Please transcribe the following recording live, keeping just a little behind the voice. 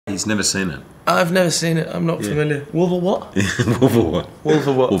He's never seen it. I've never seen it. I'm not familiar. Wolver what? Wolver what?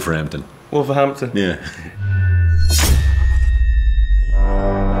 Wolver what? Wolverhampton. Wolverhampton. Yeah.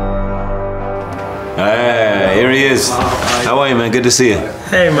 Hey, here he is. How are you, man? Good to see you.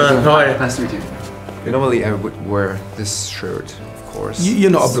 Hey, man. How are you? Nice to meet you. Normally, I would wear this shirt, of course.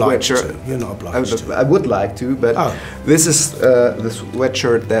 You're not obliged to. You're not obliged to. I would like to, but this is the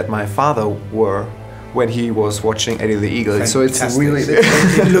sweatshirt that my father wore when he was watching Eddie the Eagle. Fantastic. So it's really...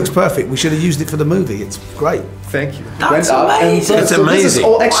 it looks perfect. We should have used it for the movie. It's great. Thank you. That's amazing. It's so amazing. This is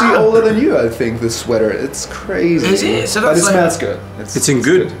actually older than you, I think, this sweater. It's crazy. Is it? So but it like, smells good. It's in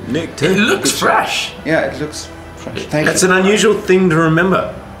good nick too. It looks fresh. Yeah, it looks fresh. Thank That's you. an unusual thing to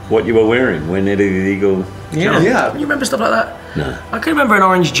remember. What you were wearing when Eddie the Eagle. Yeah. You remember stuff like that? No. I can remember an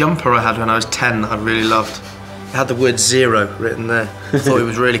orange jumper I had when I was 10 that I really loved. It had the word 0 written there. I thought it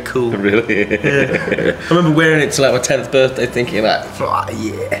was really cool. Really? Yeah. I remember wearing it to like my 10th birthday thinking like, oh,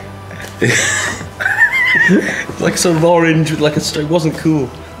 yeah. Like sort of orange with like a strip. It wasn't cool.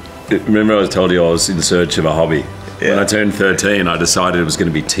 Remember I told you I was in search of a hobby. When I turned 13, I decided it was going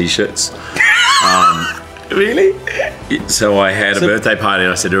to be t-shirts. Really? So I had a birthday party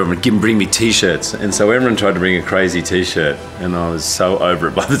and I said to everyone, bring me t-shirts. And so everyone tried to bring a crazy t-shirt and I was so over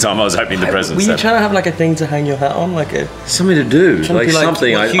it by the time I was opening the presents. Were you trying to have like a thing to hang your hat on? Like a... Something to do, like to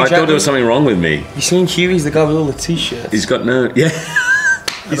something. What, I thought there was something wrong with me. You seen Hugh? He's the guy with all the t-shirts. He's got no, I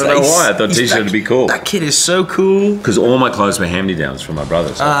don't know why, I thought t-shirt would be cool. That kid is so cool. Because all my clothes were hand-me-downs from my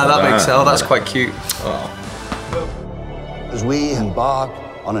brothers. So that makes sense. Oh, that's quite cute. Oh. As we embark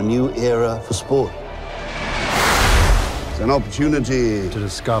on a new era for sport. It's an opportunity to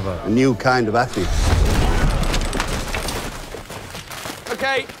discover a new kind of athlete.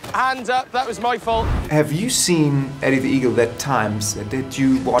 Okay, hands up, that was my fault. Have you seen Eddie the Eagle that times? Did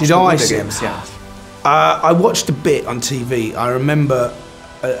you watch the Winter Games? Yeah. I watched a bit on TV. I remember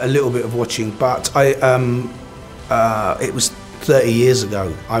a little bit of watching, but it was 30 years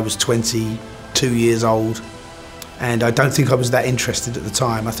ago. I was 22 years old. And I don't think I was that interested at the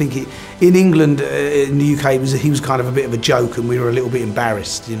time. I think in England, in the UK, he was kind of a bit of a joke, and we were a little bit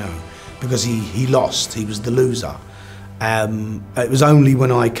embarrassed, you know, because he lost. He was the loser. It was only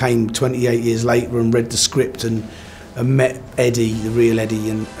when I came 28 years later and read the script and met Eddie, the real Eddie,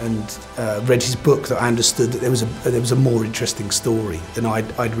 and read his book that I understood that there was a more interesting story than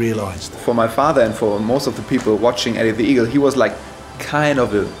I'd realised. For my father and for most of the people watching Eddie the Eagle, he was like kind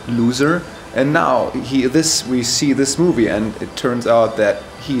of a loser. And now we see this movie, and it turns out that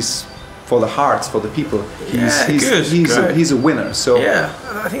he's for the hearts, for the people. He's a winner. So yeah,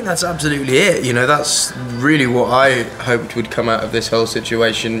 I think that's absolutely it. You know, that's really what I hoped would come out of this whole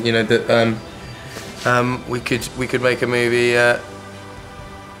situation. You know, that we could make a movie.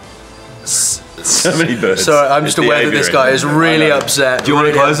 So many birds. Sorry, I'm just aware that this guy is really upset. Do you want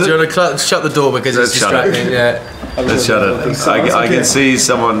to close it? Do you want to shut the door because it's distracting? Yeah. Let's shut it. I can see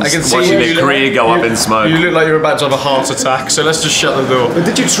someone watching their career go up in smoke. You look like you're about to have a heart attack, so let's just shut the door. But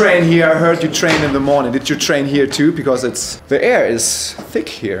did you train here? I heard you train in the morning. Did you train here too? Because the air is thick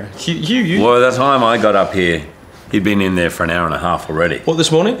here. Well, that time I got up here, he'd been in there for an hour and a half already. What,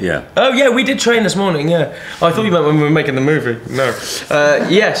 this morning? Yeah. Oh yeah, we did train this morning, yeah. Oh, I thought you meant when we were making the movie. No.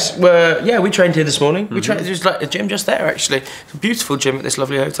 Yes, we trained here this morning. We trained, there's like a gym just there actually. It's a beautiful gym at this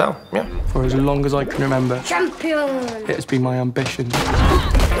lovely hotel, yeah. For as long as I can remember, Champion! it has been my ambition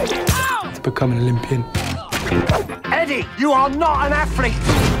to become an Olympian. Eddie, you are not an athlete!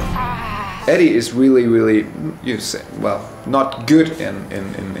 Eddie is really, you say, well, not good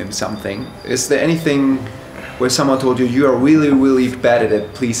in something. Is there anything where someone told you are really bad at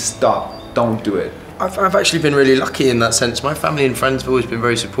it, please stop, don't do it? I've actually been really lucky in that sense. My family and friends have always been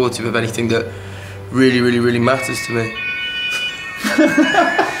very supportive of anything that really matters to me.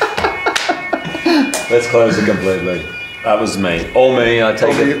 Let's close it completely. That was me. All me, I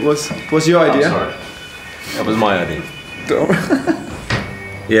take it. Was your idea? I'm sorry. That was my idea.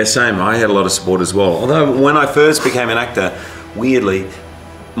 Yeah, same. I had a lot of support as well. Although when I first became an actor, weirdly,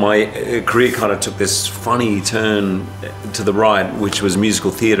 my career kind of took this funny turn to the right, which was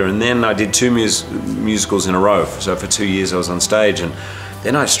musical theatre, and then I did 2 musicals in a row. So for 2 years I was on stage, and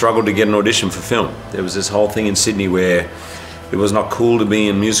then I struggled to get an audition for film. There was this whole thing in Sydney where it was not cool to be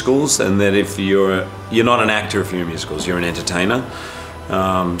in musicals, and that if you're not an actor if you're in musicals, you're an entertainer.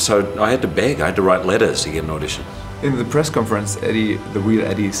 So I had to beg, I had to write letters to get an audition. In the press conference, Eddie, the real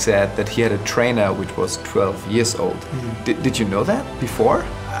Eddie, said that he had a trainer which was 12 years old. Did you know that before?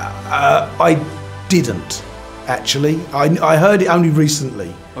 I didn't, actually. I heard it only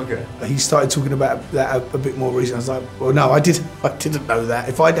recently. Okay. He started talking about that a bit more recently. I was like, well, no, I didn't know that.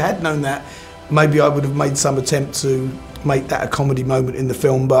 If I had known that, maybe I would have made some attempt to make that a comedy moment in the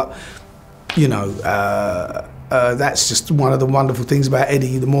film, but you know, that's just one of the wonderful things about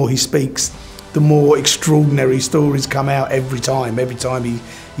Eddie. The more he speaks, the more extraordinary stories come out every time. Every time he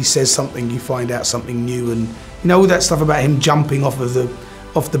says something, you find out something new, and you know all that stuff about him jumping off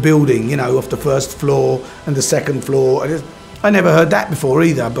the building, you know, off the first floor and the second floor. I never heard that before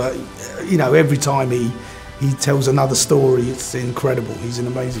either, but you know, every time he tells another story, it's incredible. He's an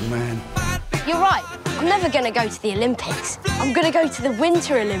amazing man. You're right. I'm never going to go to the Olympics. I'm going to go to the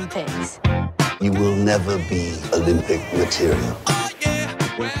Winter Olympics. You will never be Olympic material.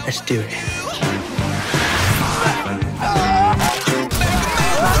 Let's do it.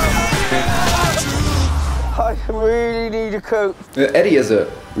 I really need a coat. Eddie is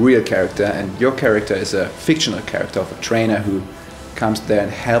a real character, and your character is a fictional character of a trainer who comes there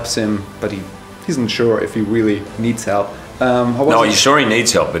and helps him, but he isn't sure if he really needs help. No, he's sure he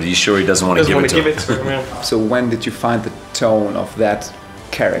needs help, but he's sure he doesn't want to give it to him. Yeah. So when did you find the tone of that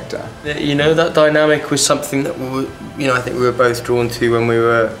character? You know, that dynamic was something that I think we were both drawn to when we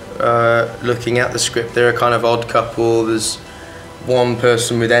were looking at the script. They're a kind of odd couple. There's one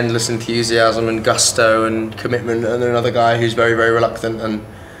person with endless enthusiasm and gusto and commitment, and another guy who's very, very reluctant and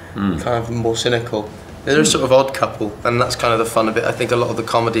kind of more cynical. They're a sort of odd couple, and that's kind of the fun of it. I think a lot of the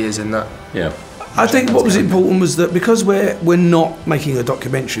comedy is in that. Yeah. I think what was important was that because we're not making a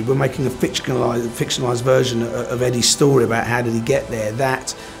documentary, we're making a fictionalised version of Eddie's story about how did he get there,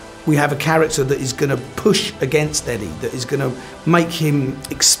 that we have a character that is going to push against Eddie, that is going to make him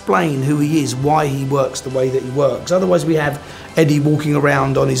explain who he is, why he works the way that he works. Otherwise we have Eddie walking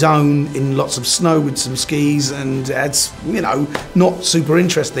around on his own in lots of snow with some skis, and it's, you know, not super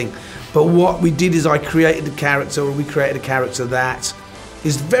interesting. But what we did is we created a character that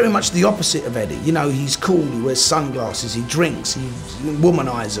is very much the opposite of Eddie. You know, he's cool, he wears sunglasses, he drinks, he's a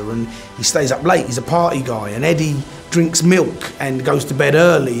womanizer, and he stays up late, he's a party guy. And Eddie drinks milk and goes to bed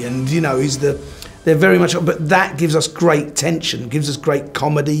early, and you know, they're very much, but that gives us great tension, gives us great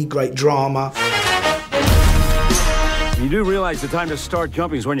comedy, great drama. You do realize the time to start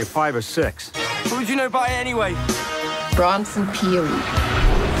jumping is when you're 5 or 6. Who would you know by anyway? Bronson Peary,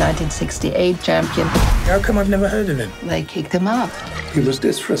 1968 champion. How come I've never heard of him? They kicked him out. He was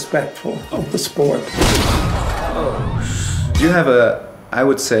disrespectful of the sport. You have a, I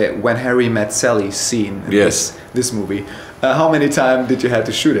would say, When Harry Met Sally scene in this movie. How many times did you have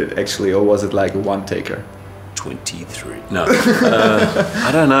to shoot it, actually, or was it like a one-taker? 23. No. I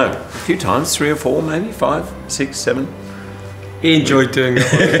don't know. A few times, 3 or 4, maybe 5, 6, 7. He enjoyed doing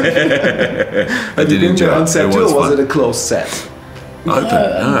that. I did enjoy it. On set It too, was or was fun. it a closed set? Open.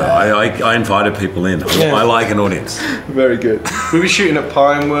 No, I invited people in. Yeah. I like an audience. Very good. We were shooting at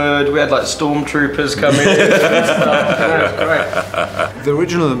Pinewood, we had like stormtroopers come in and stuff. Yeah, it was great. The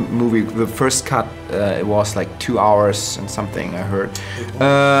original movie, the first cut, it was like 2 hours and something, I heard.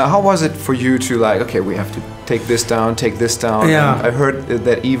 How was it for you to like, okay, we have to take this down, take this down? Yeah. And I heard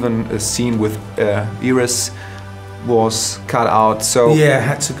that even a scene with Iris was cut out, so Yeah,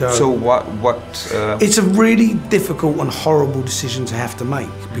 had to go. So what? It's a really difficult and horrible decision to have to make,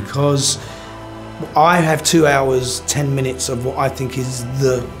 because I have 2 hours, 10 minutes of what I think is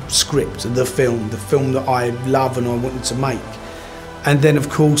the script, the film that I love and I wanted to make. And then of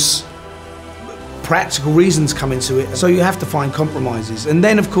course, practical reasons come into it, so you have to find compromises. And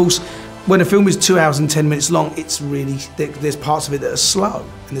then of course, when a film is 2 hours and 10 minutes long, it's really, there's parts of it that are slow,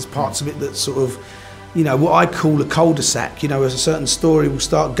 and there's parts of it that sort of, you know, what I call a cul-de-sac. You know, as a certain story will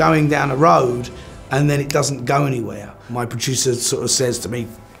start going down a road and then it doesn't go anywhere. My producer sort of says to me,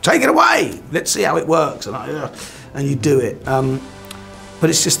 take it away, let's see how it works. And you do it. But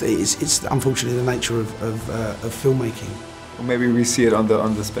it's just, it's unfortunately the nature of filmmaking. Well, maybe we see it on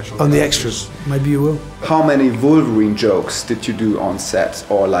the special. On the extras, maybe you will. How many Wolverine jokes did you do on set,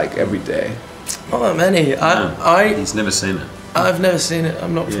 or like every day? Not that many. He's never seen it. I've never seen it,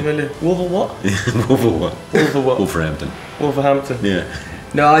 I'm not familiar. Wolver what? Wolver what? Wolver what? Wolverhampton. Wolverhampton. Yeah.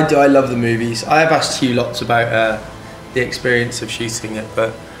 No, I love the movies. I have asked Hugh lots about the experience of shooting it,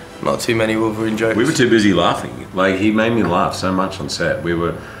 but not too many Wolverine jokes. We were too busy laughing. Like, he made me laugh so much on set. We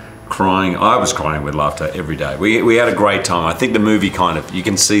were crying. I was crying with laughter every day. We had a great time. I think the movie kind of, you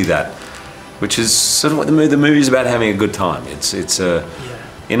can see that, which is sort of what the movie is about, having a good time. It's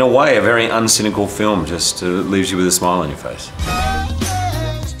in a way, a very uncynical film, just leaves you with a smile on your face.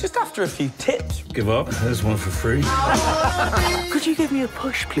 Just after a few tips. Give up. There's one for free. Could you give me a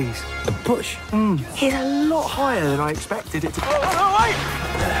push, please? A push? It's a lot higher than I expected it to be.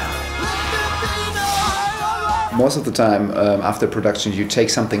 most of the time after production you take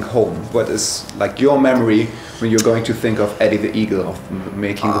something home. What is like your memory when you're going to think of Eddie the Eagle, of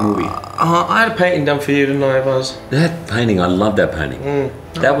making the movie? I had a painting done for you, didn't I, Buzz? That painting, I love that painting.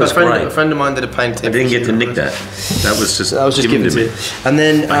 That was great. A friend of mine did a painting. I didn't get to nick that. That was just given to me. And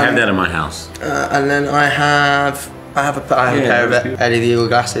then I have that in my house. And then I have a pair of Eddie the Eagle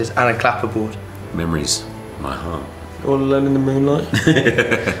glasses and a clapperboard. Memories, my heart. All alone in the moonlight.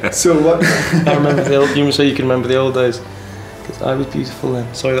 So what? I remember the old. You say you can remember the old days, because I was beautiful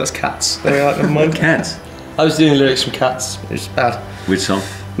then. Sorry, that's Cats. Very like mine. Cats. I was doing lyrics from Cats. It was bad. Which song?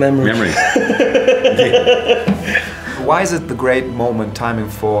 Memories. Why is it the great moment timing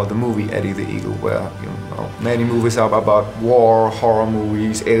for the movie Eddie the Eagle, where many movies are about war, horror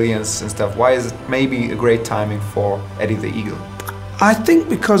movies, aliens and stuff? Why is it maybe a great timing for Eddie the Eagle? I think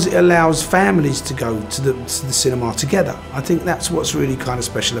because it allows families to go to the cinema together. I think that's what's really kind of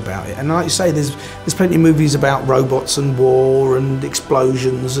special about it. And like you say, there's plenty of movies about robots and war and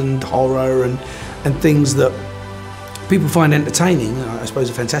explosions and horror and things that people find entertaining. I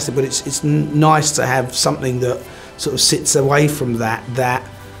suppose are fantastic, but it's nice to have something that sort of sits away from that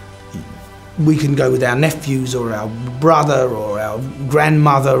we can go with our nephews or our brother or our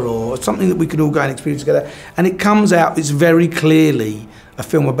grandmother or something that we could all go and experience together. And it comes out, it's very clearly a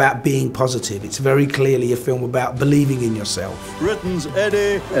film about being positive. It's very clearly a film about believing in yourself. Britain's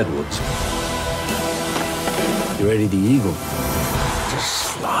Eddie Edwards. You're Eddie the Eagle.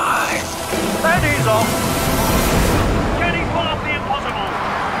 Just fly. Eddie's off. Can he pull off the impossible?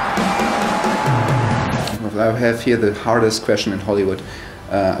 I have here the hardest question in Hollywood.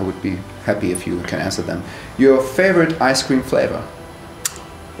 I would be happy if you can answer them. Your favorite ice cream flavor?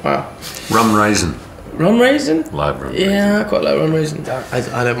 Wow. Rum raisin. Rum raisin? Live rum raisin. Yeah, I quite like rum raisin.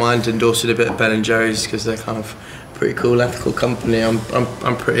 I don't mind endorsing a bit of Ben & Jerry's because they're kind of pretty cool, ethical company. I'm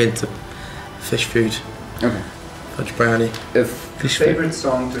pretty into fish food. Okay. Fudge brownie. Fish favorite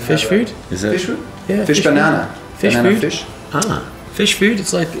song to fish have food? Is that fish food? Yeah. Fish banana. Fish banana food. Fish. Ah. Fish food.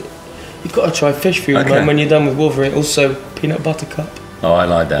 It's like you've got to try fish food, Okay. man, when you're done with Wolverine. Also, peanut butter cup. Oh, I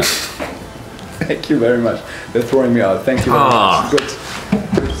like that. Thank you very much. They're throwing me out. Thank you very much. Good to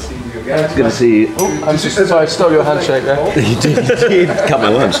see you again. Good to see you. Oh, I'm sorry, I stole your handshake there. You did cut my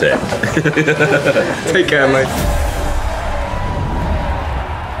lunch there. Take care, mate.